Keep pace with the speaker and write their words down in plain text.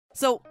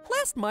So,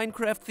 last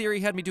Minecraft theory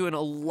had me doing a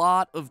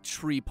lot of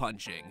tree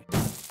punching.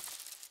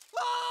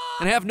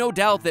 And I have no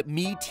doubt that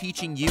me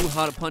teaching you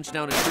how to punch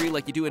down a tree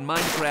like you do in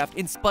Minecraft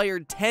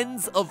inspired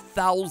tens of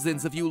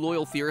thousands of you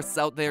loyal theorists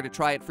out there to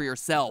try it for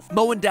yourself,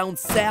 mowing down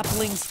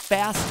saplings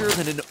faster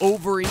than an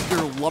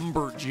overeager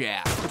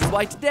lumberjack. Which is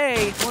why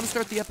today, I want to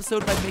start the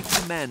episode by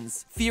making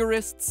amends.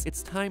 Theorists,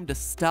 it's time to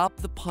stop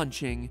the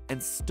punching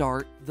and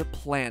start the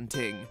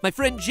planting. My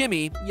friend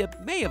Jimmy, you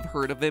may have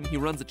heard of him, he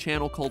runs a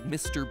channel called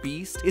Mr.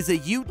 Beast, is a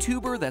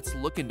YouTuber that's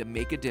looking to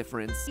make a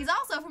difference. He's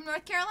also from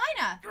North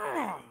Carolina.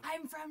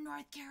 I'm from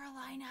North Carolina.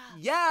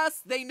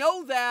 Yes, they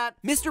know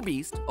that! Mr.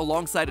 Beast,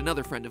 alongside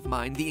another friend of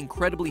mine, the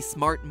incredibly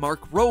smart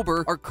Mark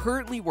Rober, are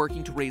currently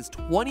working to raise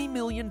 $20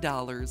 million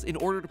in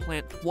order to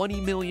plant 20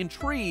 million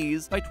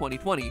trees by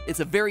 2020. It's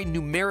a very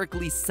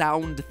numerically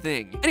sound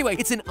thing. Anyway,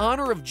 it's in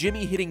honor of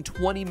Jimmy hitting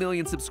 20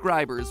 million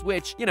subscribers,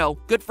 which, you know,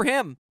 good for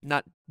him.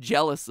 Not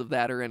jealous of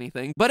that or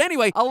anything. But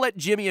anyway, I'll let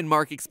Jimmy and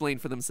Mark explain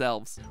for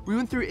themselves. We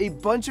went through a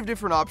bunch of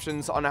different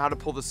options on how to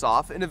pull this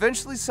off and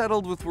eventually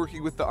settled with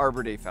working with the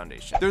Arbor Day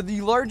Foundation. They're the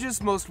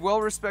largest, most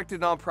well-respected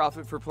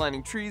nonprofit for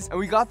planting trees, and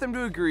we got them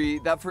to agree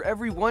that for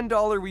every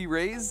 $1 we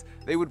raise,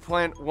 they would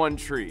plant 1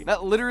 tree.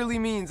 That literally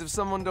means if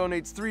someone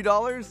donates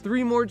 $3,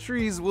 3 more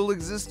trees will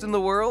exist in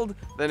the world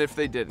than if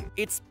they didn't.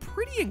 It's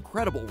pretty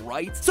incredible,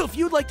 right? So if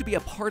you'd like to be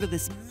a part of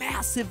this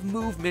massive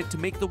movement to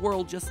make the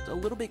world just a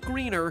little bit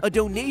greener, a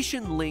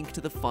donation link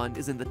to the fund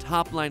is in the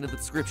top line of the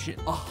description.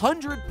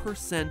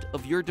 100%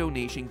 of your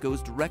donation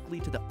goes directly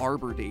to the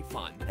Arbor Day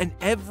Fund, and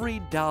every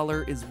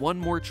dollar is 1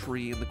 more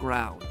tree in the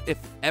ground. If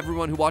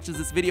everyone who watches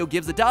this video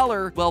gives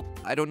 $1, well,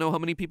 I don't know how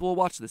many people will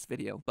watch this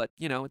video, but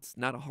you know, it's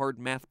not a hard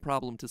math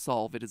problem to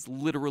solve. It is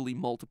literally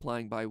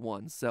multiplying by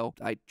 1, so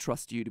I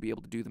trust you to be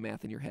able to do the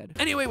math in your head.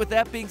 Anyway, with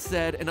that being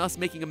said, and us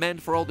making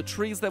amends for all the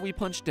trees that we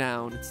punched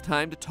down, it's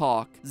time to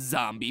talk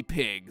zombie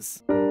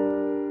pigs.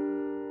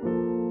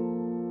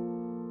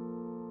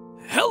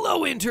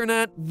 Hello,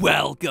 Internet!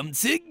 Welcome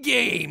to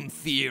Game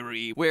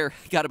Theory, where,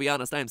 gotta be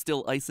honest, I am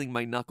still icing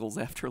my knuckles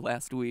after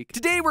last week.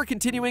 Today, we're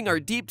continuing our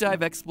deep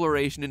dive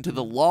exploration into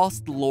the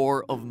lost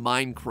lore of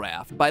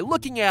Minecraft by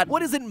looking at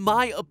what is, in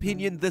my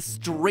opinion, the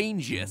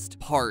strangest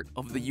part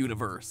of the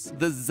universe,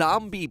 the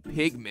zombie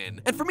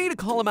pigmen. And for me to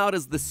call them out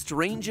as the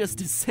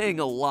strangest is saying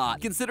a lot,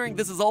 considering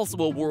this is also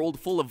a world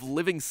full of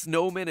living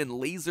snowmen and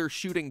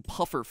laser-shooting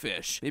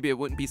pufferfish. Maybe it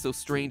wouldn't be so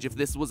strange if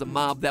this was a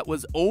mob that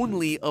was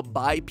only a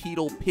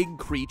bipedal pig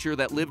creature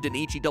that lived in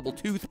HE-double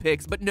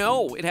toothpicks, but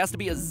no, it has to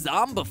be a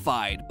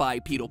zombified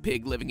bipedal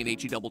pig living in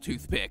HE-double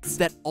toothpicks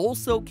that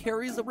also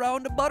carries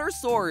around a butter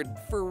sword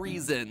for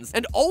reasons,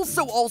 and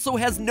also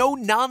has no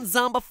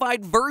non-zombified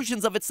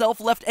versions of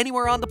itself left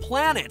anywhere on the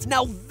planet.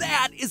 Now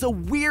that is a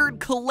weird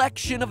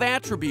collection of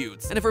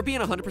attributes, and if we're being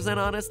 100%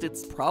 honest,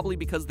 it's probably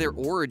because their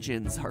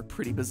origins are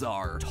pretty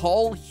bizarre.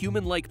 Tall,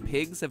 human-like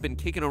pigs have been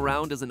kicking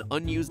around as an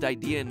unused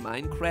idea in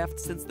Minecraft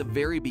since the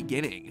very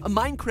beginning. A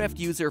Minecraft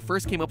user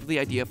first came up with the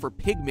idea for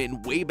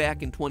pigmen way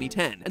back in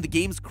 2010, and the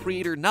game's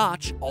creator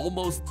Notch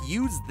almost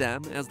used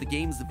them as the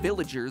game's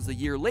villagers a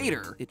year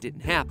later. It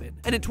didn't happen.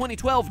 And in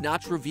 2012,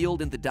 Notch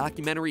revealed in the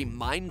documentary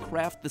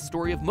Minecraft: The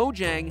Story of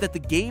Mojang that the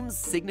game's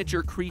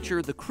signature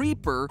creature, the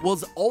Creeper,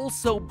 was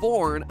also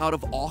born out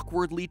of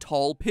awkwardly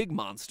tall pig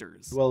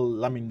monsters.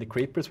 Well, I mean, the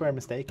creepers were a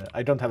mistake.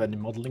 I don't have any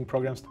modeling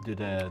programs to do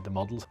the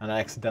models, and I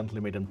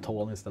accidentally made them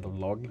tall instead of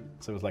log,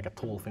 so it was like a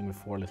tall thing with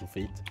 4 little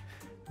feet.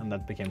 And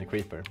that became the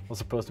creeper. It was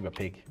supposed to be a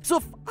pig. So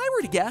if I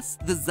were to guess,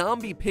 the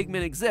zombie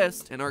pigmen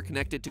exist and are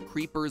connected to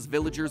creepers,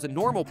 villagers, and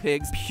normal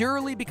pigs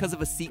purely because of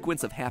a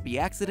sequence of happy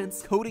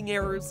accidents, coding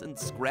errors, and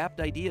scrapped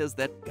ideas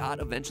that got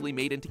eventually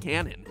made into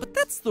canon. But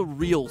that's the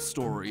real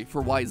story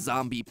for why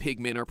zombie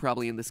pigmen are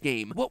probably in this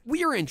game. What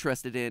we're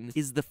interested in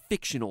is the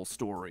fictional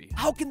story.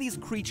 How can these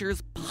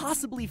creatures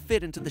possibly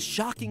fit into the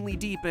shockingly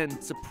deep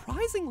and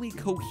surprisingly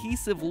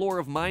cohesive lore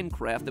of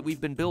Minecraft that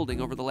we've been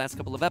building over the last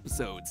couple of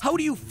episodes? How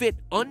do you fit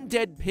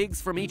undead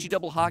pigs from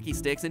HE-double hockey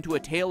sticks into a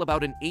tale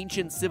about an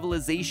ancient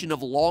civilization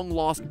of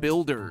long-lost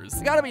builders?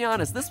 I gotta be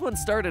honest, this one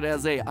started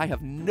as I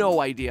have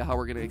no idea how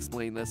we're gonna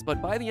explain this,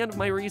 but by the end of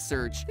my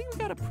research, I think we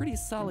got a pretty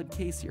solid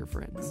case here,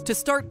 friends. To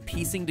start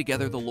piecing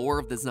together the lore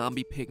of the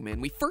zombie pigmen,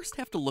 we first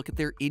have to look at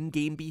their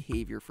in-game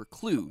behavior for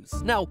clues.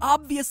 Now,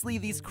 obviously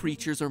these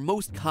creatures are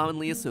most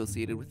commonly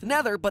associated with the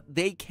Nether, but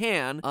they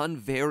can, on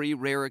very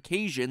rare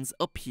occasions,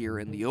 appear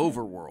in the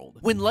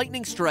overworld. When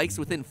lightning strikes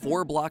within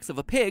 4 blocks of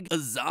a pig, a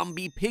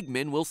zombie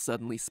pigman will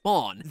suddenly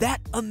spawn.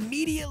 That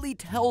immediately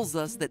tells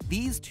us that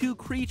these two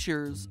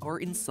creatures are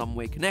in some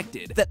way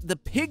connected. That the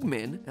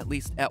pigmen, at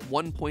least at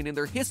one point in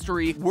their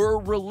history, were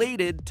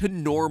related to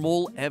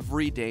normal,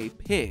 everyday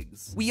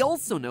pigs. We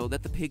also know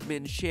that the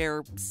pigmen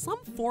share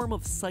some form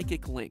of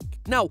psychic link.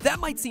 Now, that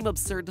might seem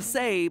absurd to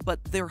say,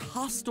 but their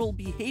hostile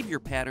behavior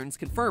patterns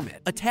confirm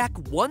it. Attack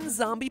one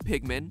zombie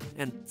pigman,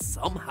 and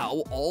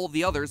somehow all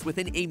the others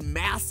within a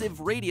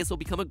massive radius will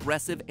become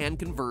aggressive and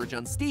converge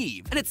on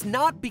Steve. And it's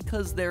not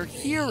because they're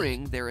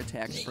hearing their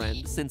attacked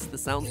friend since the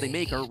sounds they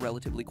make are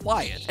relatively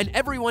quiet. And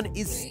everyone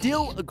is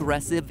still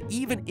aggressive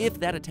even if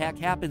that attack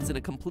happens in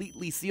a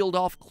completely sealed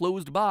off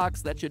closed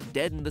box that should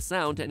deaden the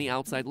sound to any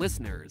outside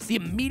listeners. The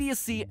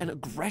immediacy and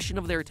aggression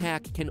of their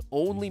attack can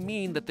only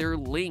mean that they're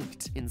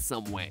linked in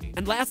some way.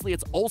 And lastly,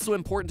 it's also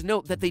important to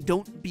note that they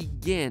don't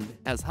begin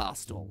as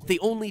hostile. They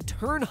only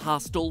turn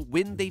hostile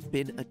when they've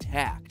been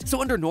attacked.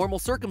 So under normal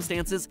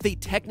circumstances, they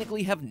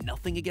technically have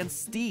nothing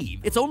against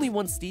Steve. It's only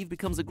once Steve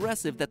becomes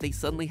aggressive that they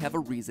suddenly have a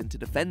reason to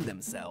defend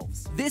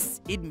themselves.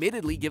 This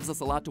admittedly gives us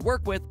a lot to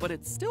work with, but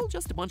it's still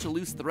just a bunch of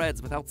loose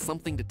threads without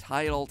something to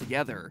tie it all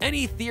together.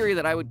 Any theory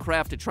that I would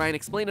craft to try and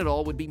explain it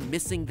all would be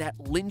missing that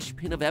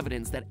linchpin of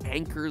evidence that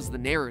anchors the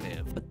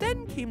narrative. But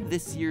then came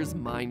this year's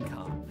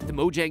Minecon, the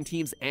Mojang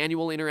team's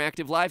annual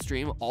interactive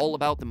livestream all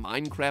about the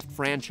Minecraft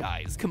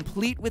franchise,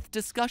 complete with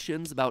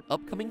discussions about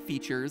upcoming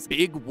features,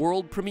 big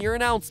world premiere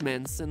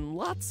announcements, and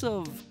lots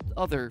of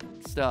other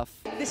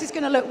stuff. This is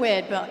gonna look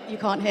weird, but you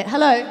can't hear.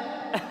 Hello.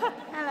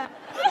 Hello.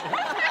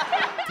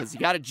 Because you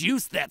gotta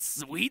juice that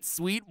sweet,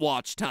 sweet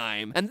watch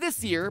time. And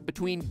this year,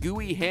 between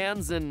gooey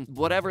hands and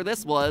whatever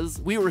this was,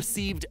 we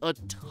received a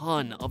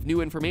ton of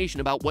new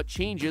information about what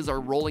changes are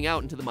rolling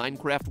out into the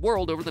Minecraft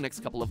world over the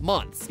next couple of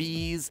months.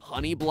 Bees,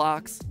 honey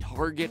blocks,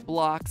 target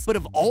blocks. But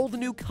of all the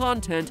new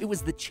content, it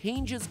was the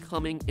changes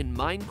coming in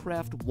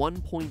Minecraft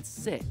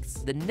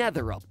 1.6, the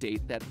Nether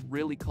update, that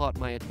really caught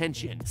my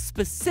attention.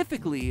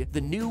 Specifically,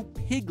 the new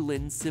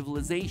piglin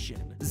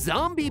civilization.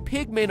 Zombie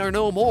pigmen are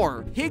no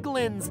more.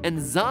 Piglins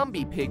and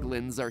zombie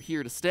piglins are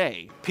here to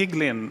stay.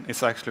 Piglin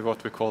is actually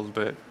what we call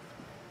the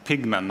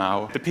pigmen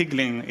now. The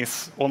piglin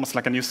is almost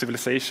like a new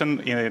civilization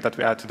that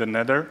we add to the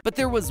Nether. But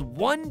there was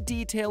one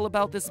detail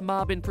about this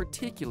mob in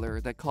particular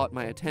that caught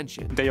my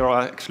attention. They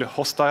are actually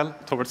hostile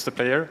towards the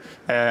player.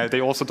 They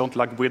also don't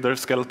like wither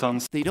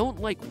skeletons. They don't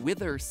like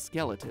wither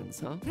skeletons,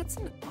 huh? That's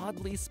an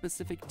oddly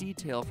specific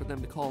detail for them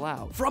to call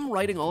out. From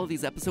writing all of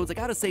these episodes, I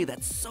gotta say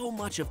that so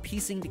much of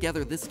piecing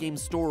together this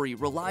game's story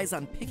relies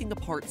on picking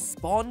apart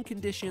spawn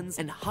conditions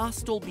and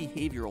hostile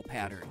behavioral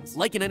patterns.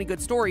 Like in any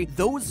good story,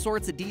 those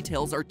sorts of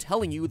details are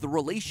telling you the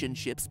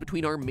relationships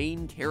between our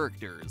main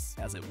characters,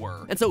 as it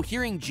were. And so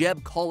hearing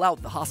Jeb call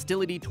out the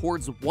hostility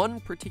towards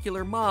one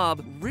particular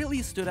mob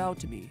really stood out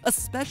to me,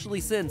 especially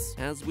since,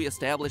 as we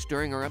established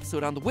during our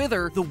episode on the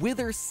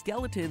Wither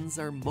skeletons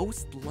are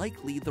most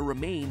likely the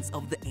remains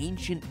of the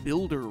ancient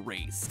builder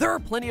race. There are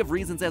plenty of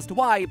reasons as to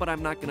why, but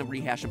I'm not gonna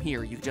rehash them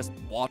here. You can just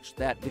watch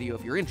that video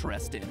if you're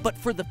interested. But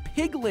for the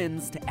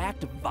piglins to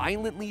act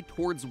violently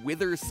towards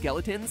wither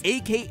skeletons,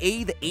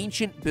 aka the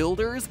ancient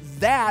builders,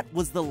 that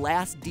was the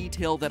last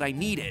detail that I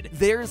needed.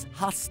 There's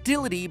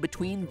hostility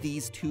between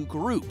these two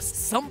groups.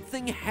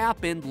 Something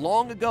happened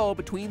long ago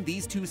between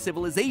these two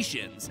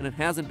civilizations, and it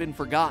hasn't been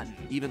forgotten,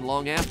 even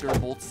long after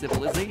both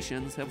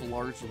civilizations have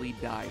largely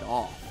died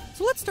off.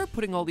 So let's start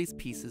putting all these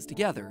pieces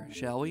together,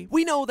 shall we?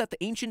 We know that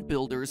the ancient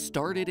builders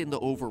started in the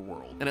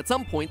overworld, and at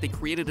some point they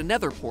created a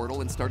nether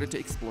portal and started to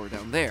explore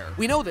down there.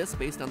 We know this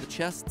based on the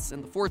chests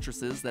and the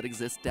fortresses that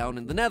exist down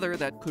in the nether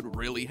that could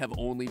really have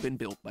only been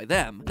built by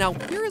them. Now,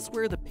 here is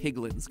where the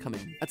piglins come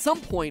in. At some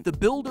point, the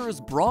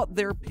builders brought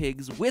their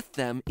pigs with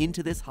them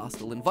into this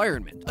hostile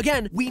environment.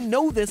 Again, we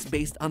know this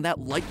based on that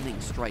lightning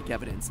strike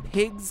evidence.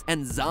 Pigs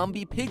and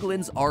zombie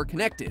piglins are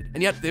connected,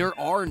 and yet there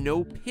are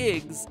no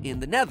pigs in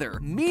the nether,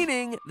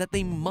 meaning that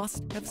they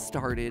must have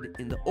started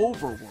in the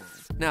overworld.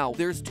 Now,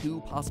 there's two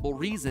possible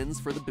reasons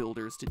for the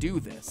builders to do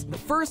this. The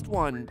first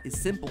one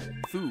is simple: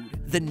 food.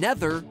 The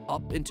Nether,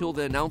 up until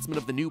the announcement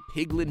of the new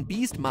Piglin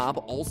Beast mob,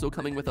 also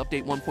coming with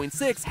update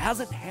 1.6,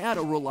 hasn't had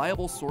a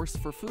reliable source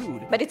for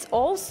food. But it's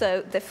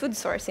also the food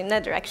source in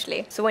Nether,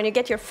 actually. So when you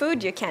get your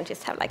food, you can't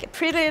just have like a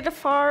pretty little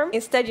farm.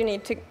 Instead, you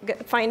need to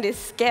find this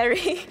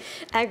scary,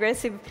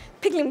 aggressive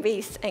Piglin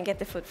Beast and get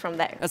the food from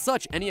there. As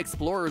such, any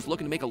explorers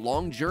looking to make a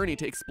long journey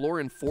to explore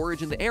and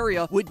forage in the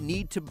area would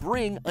need to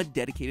bring a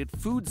dedicated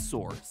food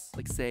source,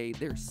 like say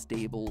their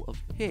stable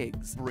of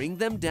pigs. Bring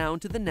them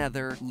down to the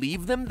Nether,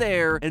 leave them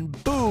there,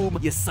 and boom,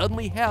 you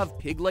suddenly have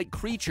pig-like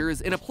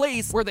creatures in a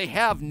place where they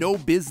have no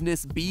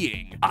business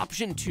being.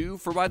 Option 2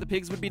 for why the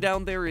pigs would be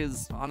down there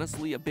is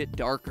honestly a bit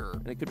darker,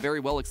 and it could very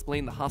well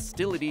explain the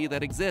hostility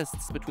that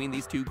exists between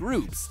these two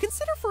groups.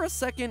 Consider for a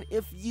second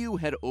if you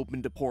had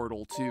opened a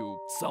portal to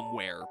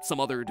somewhere, some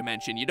other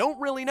dimension you don't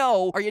really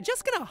know. Are you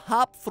just gonna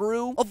hop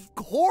through? Of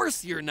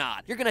course you're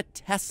not. You're gonna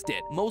test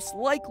it. Most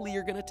likely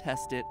you're gonna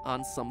test it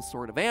on some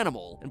sort of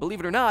animal. And believe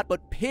it or not,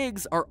 but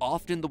pigs are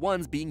often the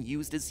ones being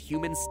used as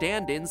human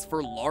stand-ins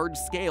for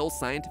large-scale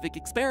scientific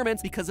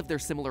experiments because of their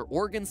similar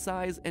organ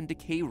size and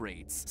decay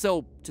rates.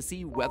 So, to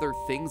see whether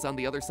things on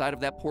the other side of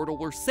that portal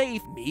were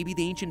safe, maybe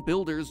the ancient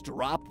builders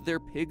dropped their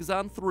pigs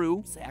on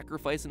through,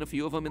 sacrificing a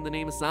few of them in the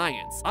name of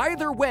science.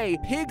 Either way,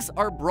 pigs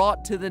are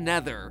brought to the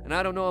Nether. And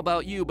I don't know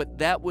about you, but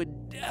that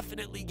would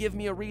definitely give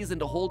me a reason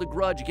to hold a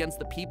grudge against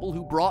the people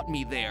who brought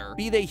me there.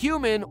 be they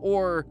human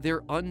or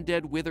their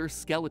undead wither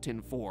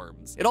skeleton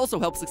forms. It also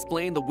helps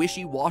explain the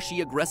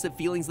wishy-washy aggressive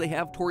feelings they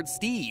have towards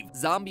Steve.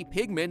 Zombie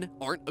pigmen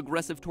aren't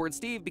aggressive towards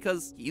Steve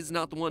because he's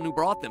not the one who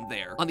brought them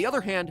there. On the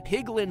other hand,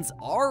 piglins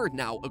are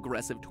now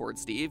aggressive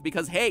towards Steve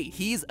because, hey,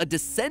 he's a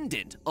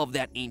descendant of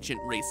that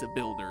ancient race of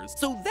builders.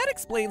 So that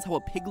explains how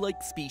a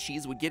pig-like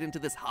species would get into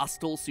this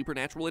hostile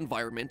supernatural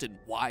environment and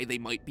why they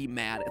might be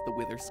mad at the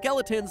wither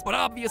skeletons, but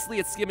obviously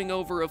it's skimming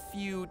over a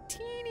few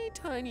teeny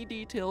tiny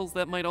details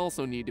that might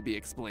also need to be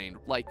explained,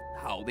 like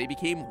how they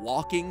became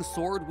walking,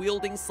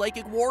 sword-wielding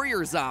psychic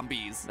warrior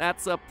zombies.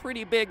 That's a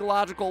pretty big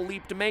logical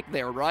leap to make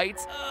there, right?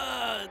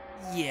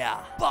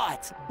 Yeah.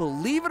 But,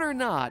 believe it or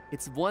not,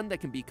 it's one that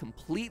can be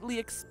completely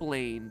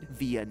explained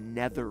via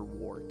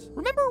netherwort.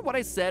 Remember what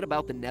I said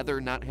about the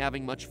nether not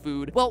having much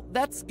food? Well,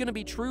 that's gonna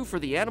be true for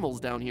the animals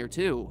down here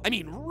too. I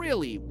mean,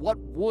 really, what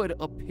would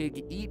a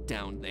pig eat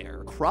down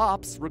there?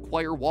 Crops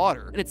require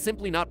water, and it's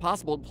simply not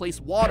possible to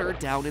place water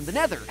down in the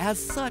nether.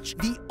 As such,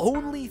 the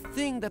only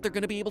thing that they're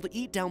gonna be able to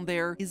eat down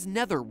there is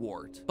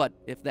netherwort. But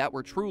if that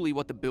were truly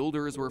what the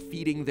builders were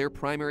feeding their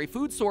primary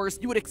food source,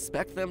 you would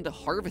expect them to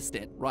harvest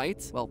it,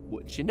 right? Well,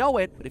 wouldn't you know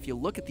it, but if you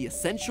look at the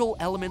essential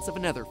elements of a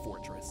nether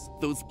fortress,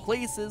 those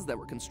places that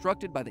were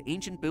constructed by the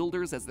ancient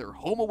builders as their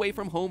home away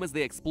from home as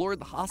they explored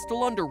the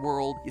hostile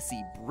underworld, you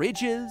see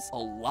bridges, a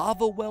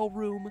lava well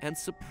room, and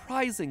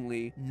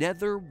surprisingly,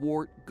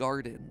 netherwort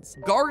gardens.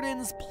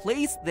 Gardens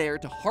placed there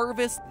to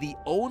harvest the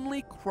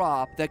only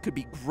crop that could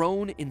be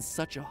grown in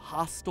such a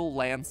hostile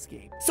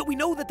landscape. So we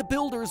know that the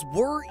builders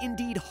were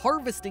indeed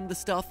harvesting the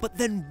stuff, but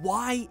then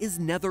why is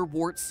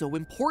netherwort so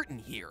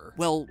important here?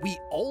 Well, we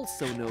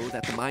also know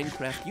that the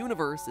Minecraft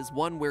universe is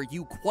one where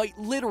you quite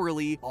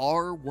literally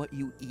are what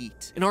you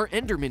eat. In our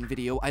Enderman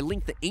video, I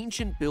linked the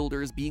ancient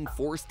builders being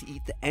forced to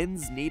eat the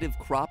End's native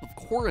crop of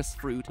chorus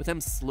fruit, with them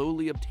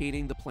slowly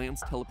obtaining the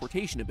plant's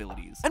teleportation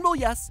abilities. And while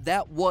yes,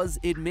 that was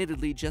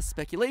admittedly just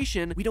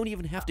speculation, we don't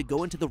even have to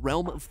go into the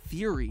realm of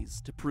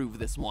theories to prove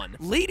this one.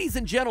 Ladies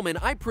and gentlemen,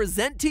 I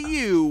present to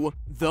you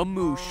the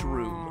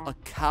Mooshroom, a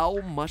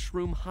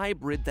cow-mushroom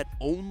hybrid that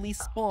only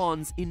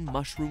spawns in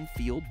mushroom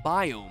field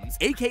biomes,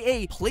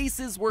 aka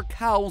places where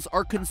cows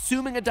are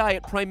consuming a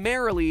diet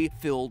primarily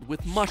filled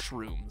with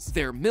mushrooms.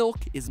 Their milk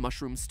is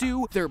mushroom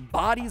stew, their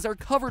bodies are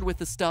covered with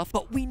the stuff,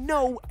 but we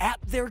know at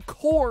their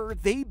core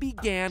they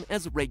began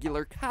as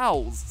regular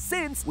cows,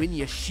 since when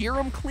you shear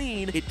them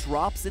clean, it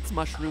drops its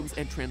mushrooms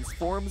and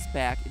transforms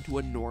back into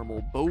a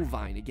normal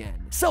bovine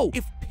again. So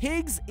if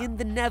pigs in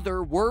the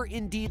nether were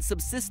indeed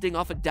subsisting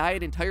off a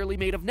diet entirely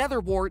made of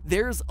netherwort,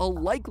 there's a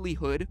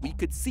likelihood we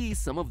could see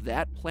some of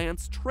that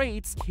plant's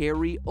traits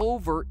carry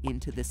over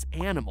into this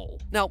animal.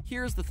 Now,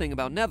 here's the thing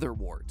about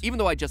netherwort. Even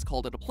though I just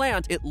called it a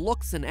plant, it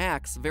looks and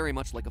acts very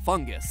much like a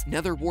fungus.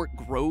 Netherwort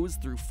grows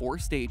through 4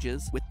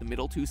 stages, with the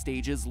middle 2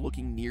 stages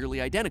looking nearly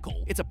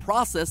identical. It's a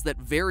process that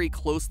very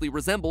closely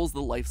resembles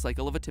the life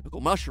cycle of a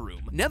typical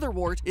mushroom.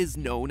 Netherwort is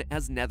known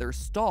as nether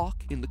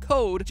stalk in the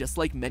code, just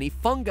like many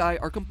fungi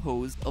are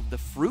composed of the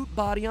fruit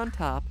body on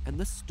top and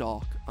the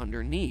stalk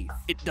underneath.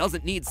 It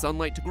doesn't need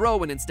sunlight to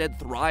grow and instead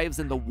thrives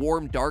in the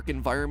warm, dark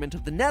environment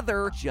of the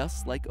nether,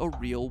 just like a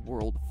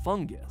real-world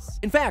fungus.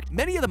 In fact,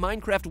 many of the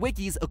Minecraft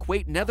wikis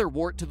equate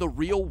netherwort to the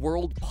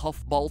real-world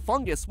puffball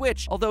fungus,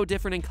 which, although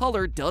different in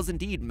color, does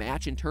indeed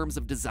match in terms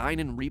of design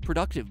and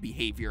reproductive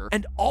behavior.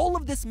 And all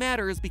of this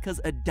matters because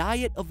a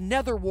diet of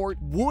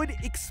netherwort would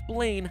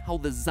explain how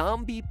the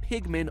zombie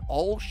pigmen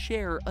all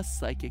share a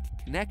psychic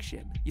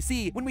connection. You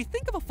see, when we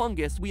think of a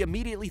fungus, we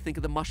immediately think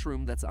of the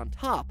mushroom that's on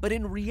top, but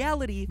in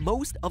reality,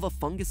 most of a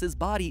fungus's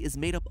body is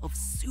made up of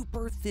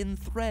super thin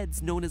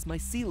threads known as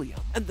mycelium.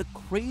 And the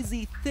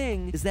crazy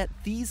thing is that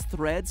these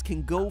threads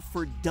can go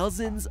for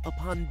dozens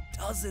upon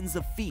dozens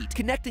of feet,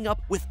 connecting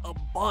up with a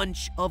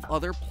bunch of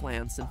other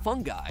plants and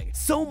fungi.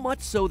 So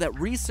much so that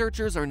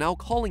researchers are now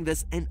calling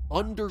this an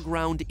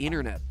underground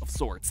internet of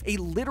sorts, a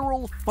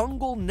literal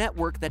fungal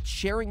network that's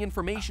sharing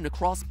information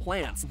across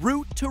plants,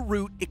 root to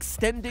root,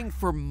 extending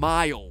for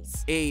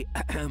miles. A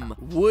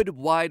wood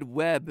wide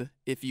web,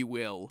 if you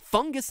will.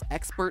 Fungus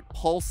expert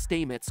Paul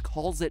Stamets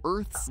calls it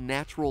Earth's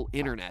natural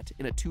internet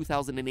in a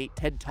 2008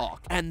 TED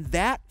Talk, and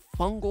that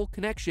fungal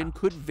connection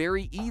could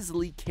very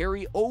easily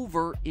carry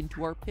over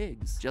into our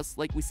pigs. Just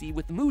like we see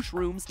with the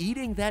mushrooms,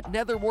 eating that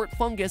netherwort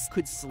fungus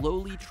could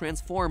slowly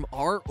transform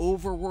our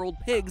overworld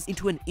pigs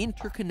into an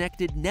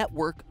interconnected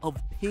network of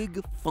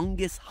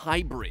pig-fungus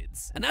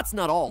hybrids. And that's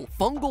not all.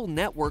 Fungal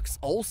networks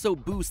also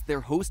boost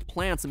their host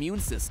plants' immune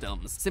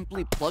systems.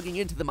 Simply plugging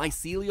into the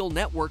mycelial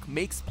network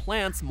makes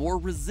plants more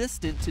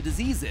resistant to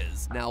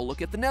diseases. Now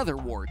look at the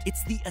netherwort.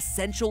 It's the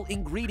essential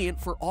ingredient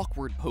for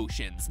awkward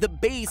potions, the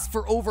base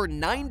for over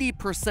 90%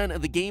 30%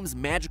 of the game's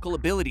magical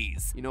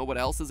abilities. You know what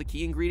else is a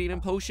key ingredient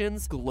in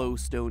potions?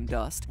 Glowstone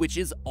dust, which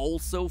is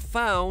also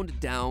found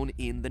down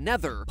in the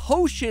Nether.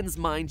 Potions,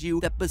 mind you,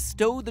 that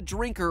bestow the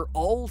drinker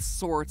all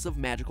sorts of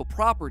magical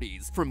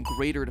properties, from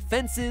greater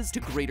defenses to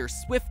greater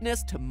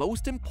swiftness to,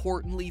 most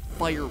importantly,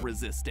 fire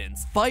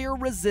resistance. Fire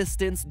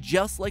resistance,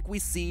 just like we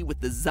see with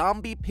the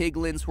zombie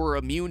piglins who are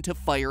immune to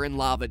fire and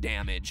lava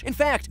damage. In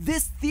fact,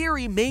 this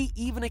theory may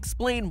even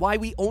explain why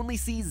we only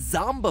see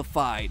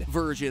zombified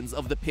versions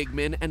of the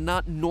pigmen and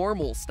not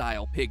normal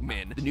style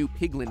pigmen, the new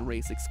piglin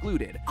race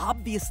excluded.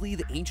 Obviously,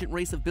 the ancient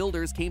race of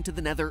builders came to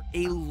the Nether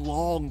a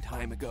long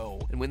time ago,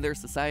 and when their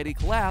society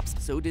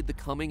collapsed, so did the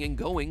coming and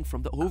going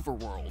from the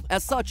overworld.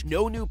 As such,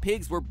 no new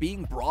pigs were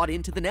being brought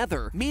into the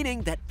Nether,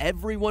 meaning that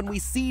everyone we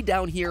see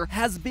down here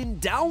has been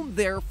down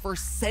there for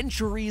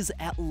centuries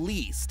at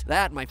least.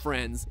 That, my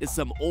friends, is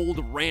some old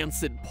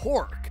rancid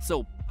pork.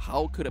 So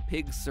how could a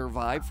pig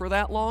survive for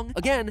that long?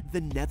 Again,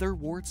 the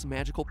Netherwort's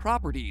magical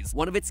properties.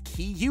 One of its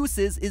key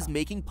uses is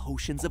making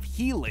potions of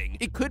healing.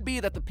 It could be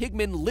that the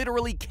pigmen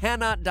literally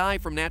cannot die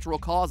from natural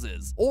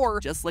causes, or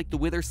just like the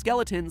wither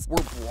skeletons,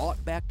 were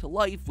brought back to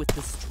life with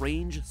the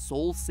strange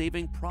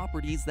soul-saving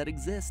properties that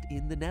exist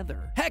in the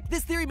Nether. Heck,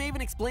 this theory may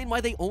even explain why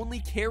they only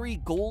carry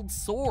gold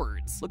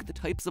swords. Look at the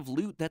types of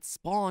loot that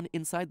spawn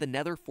inside the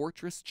Nether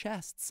fortress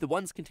chests, the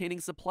ones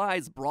containing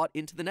supplies brought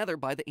into the Nether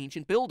by the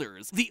ancient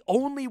builders. The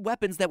only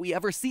weapons that we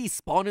ever see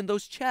spawn in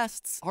those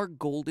chests are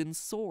golden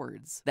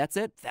swords. That's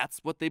it. That's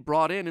what they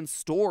brought in and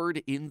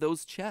stored in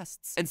those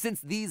chests. And since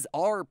these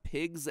are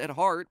pigs at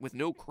heart with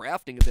no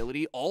crafting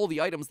ability, all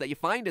the items that you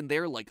find in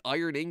there, like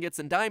iron ingots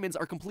and diamonds,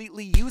 are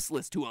completely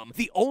useless to them.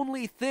 The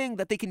only thing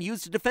that they can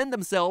use to defend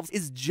themselves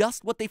is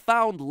just what they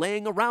found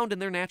laying around in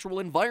their natural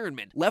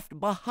environment, left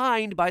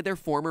behind by their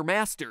former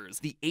masters,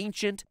 the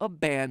ancient,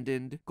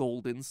 abandoned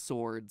golden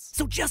swords.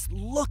 So just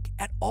look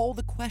at all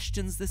the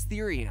questions this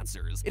theory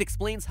answers. It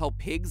explains how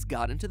pigs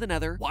got into the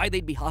Nether, why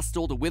they'd be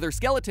hostile to wither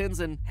skeletons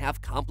and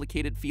have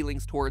complicated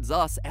feelings towards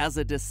us as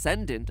a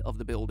descendant of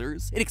the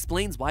builders. It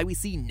explains why we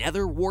see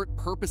netherwort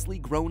purposely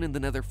grown in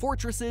the Nether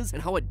fortresses,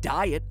 and how a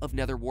diet of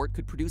netherwort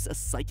could produce a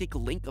psychic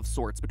link of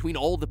sorts between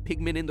all the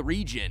pigmen in the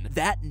region.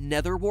 That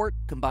netherwort,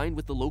 combined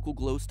with the local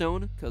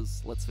glowstone,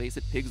 because let's face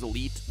it, pigs will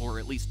eat, or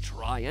at least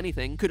try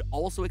anything, could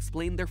also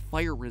explain their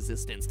fire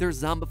resistance, their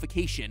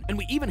zombification, and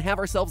we even have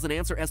ourselves an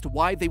answer as to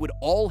why they would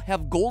all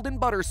have golden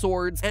butter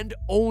swords and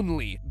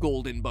only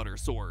golden butter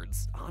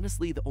swords.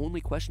 Honestly, the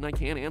only question I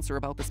can answer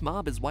about this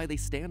mob is why they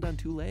stand on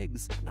two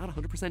legs. Not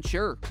 100%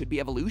 sure. Could be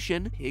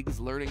evolution. Pigs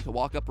learning to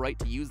walk upright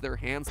to use their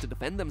hands to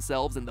defend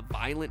themselves in the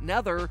violent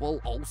Nether,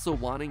 while also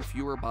wanting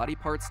fewer body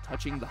parts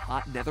touching the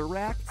hot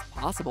netherrack. It's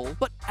possible.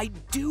 But I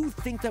do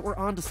think that we're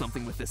onto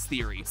something with this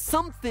theory.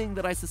 Something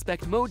that I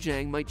suspect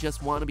Mojang might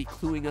just want to be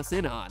cluing us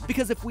in on.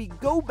 Because if we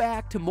go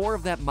back to more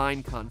of that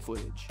Minecon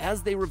footage,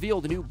 as they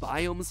reveal the new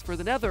biomes for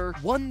the Nether,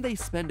 one they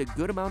spend a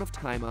good amount of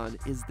time on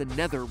is the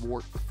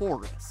Netherwort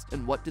forest.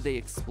 And what do they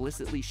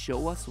explicitly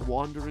show us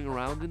wandering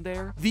around in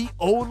there? The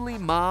only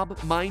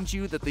mob, mind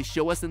you, that they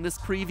show us in this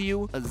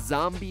preview, a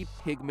zombie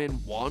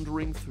pigman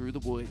wandering through the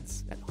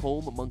woods, at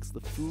home amongst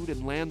the food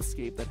and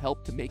landscape that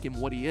helped to make him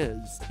what he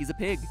is. He's a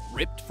pig,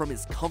 ripped from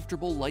his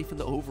comfortable life in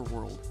the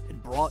overworld,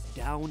 and brought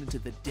down into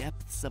the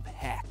depths of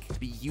heck to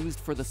be used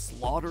for the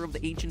slaughter of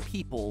the ancient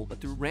people, but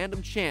through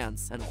random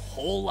chance and a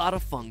whole lot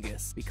of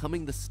fungus,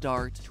 becoming the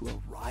start to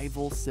a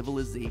rival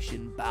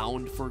civilization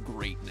bound for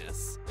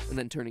greatness, and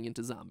then turning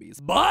into zombies.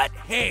 But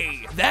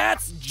hey,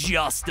 that's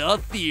just a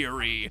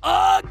theory.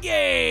 A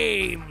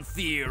game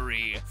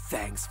theory.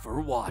 Thanks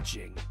for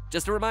watching.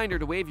 Just a reminder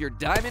to wave your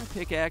diamond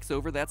pickaxe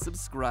over that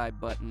subscribe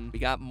button. We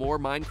got more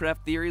Minecraft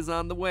theories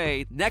on the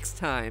way. Next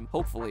time,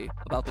 hopefully,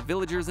 about the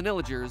villagers and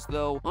illagers,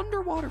 though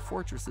underwater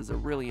fortresses are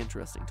really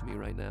interesting to me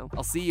right now.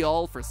 I'll see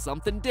y'all for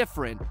something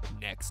different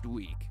next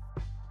week.